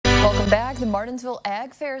Welcome back. The Martinsville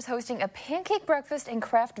Ag Fair is hosting a pancake breakfast and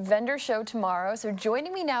craft vendor show tomorrow. So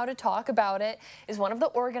joining me now to talk about it is one of the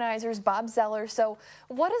organizers, Bob Zeller. So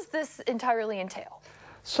what does this entirely entail?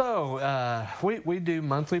 So we do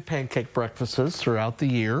monthly pancake breakfasts throughout the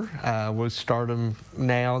year. We'll start them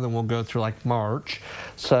now, then we'll go through like March.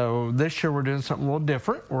 So this year we're doing something a little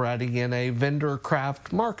different. We're adding in a vendor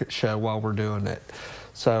craft market show while we're doing it.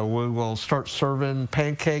 So we will start serving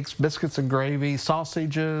pancakes, biscuits and gravy,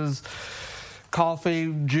 sausages,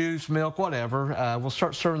 coffee, juice, milk, whatever. We'll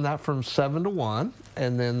start serving that from 7 to 1,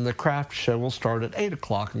 and then the craft show will start at 8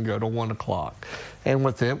 o'clock and go to 1 o'clock. And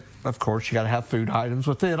with it, of course, you got to have food items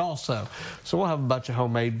with it also. So we'll have a bunch of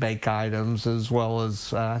homemade bake items, as well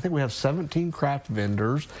as I think we have 17 craft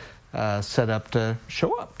vendors set up to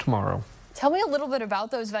show up tomorrow. Tell me a little bit about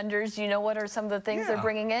those vendors. Do you know what are some of the things they're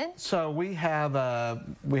bringing in? So we have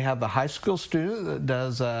a high school student that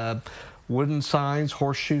does wooden signs,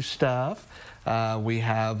 horseshoe stuff. We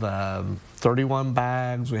have 31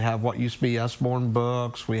 bags. We have what used to be Usborne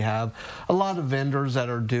books. We have a lot of vendors that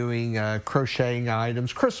are doing crocheting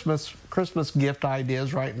items, Christmas gift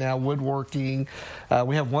ideas right now, woodworking.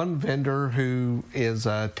 We have one vendor who is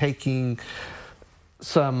taking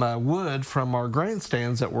some wood from our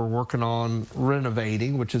grandstands that we're working on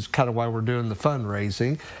renovating, which is kind of why we're doing the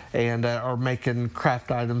fundraising, and are making craft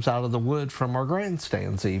items out of the wood from our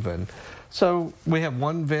grandstands even. So we have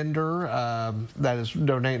one vendor that is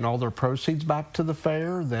donating all their proceeds back to the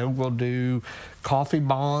fair. They will do coffee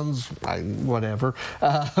bonds, whatever,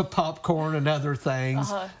 popcorn and other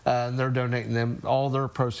things, and they're donating them. All their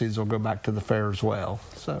proceeds will go back to the fair as well.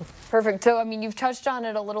 So perfect. So I mean, you've touched on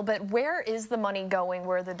it a little bit. Where is the money going?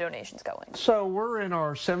 Where are the donations going? So we're in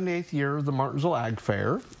our 78th year of the Martinsville Ag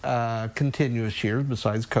Fair, continuous years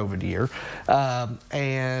besides COVID year,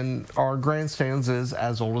 and our grandstands is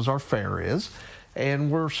as old as our fair is,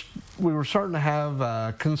 and we were starting to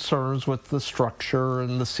have concerns with the structure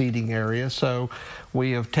and the seating area, so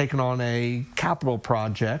we have taken on a capital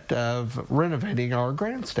project of renovating our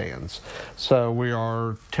grandstands. So we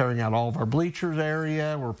are tearing out all of our bleachers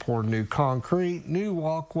area, we're pouring new concrete, new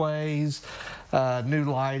walkways, new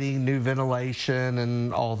lighting, new ventilation,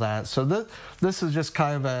 and all that. So this is just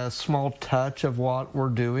kind of a small touch of what we're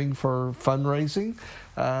doing for fundraising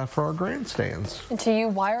for our grandstands. And to you,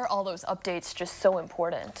 why are all those updates just so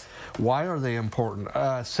important? Why are they important?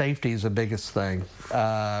 Safety is the biggest thing.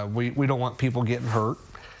 We don't want people getting hurt.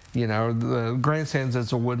 You know, the grandstands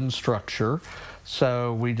is a wooden structure,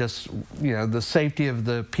 so we just, you know, the safety of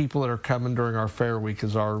the people that are coming during our fair week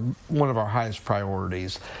is one of our highest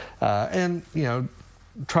priorities. And, you know,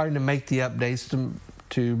 trying to make the updates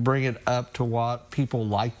to bring it up to what people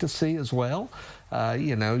like to see as well.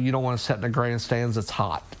 You know, you don't want to sit in the grandstands that's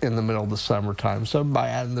hot in the middle of the summertime. So by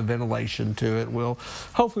adding the ventilation to it, we'll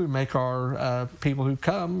hopefully make our people who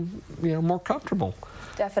come, you know, more comfortable.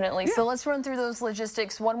 Definitely. Yeah. So let's run through those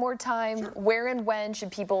logistics one more time. Sure. Where and when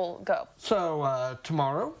should people go? So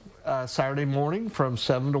tomorrow, Saturday morning from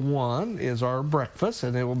 7 to 1 is our breakfast,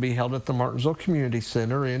 and it will be held at the Martinsville Community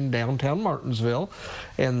Center in downtown Martinsville.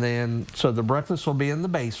 And then, so the breakfast will be in the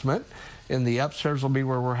basement, and the upstairs will be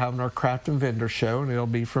where we're having our craft and vendor show, and it'll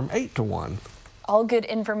be from 8 to 1. All good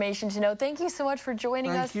information to know. Thank you so much for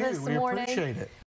joining us this morning. We appreciate it.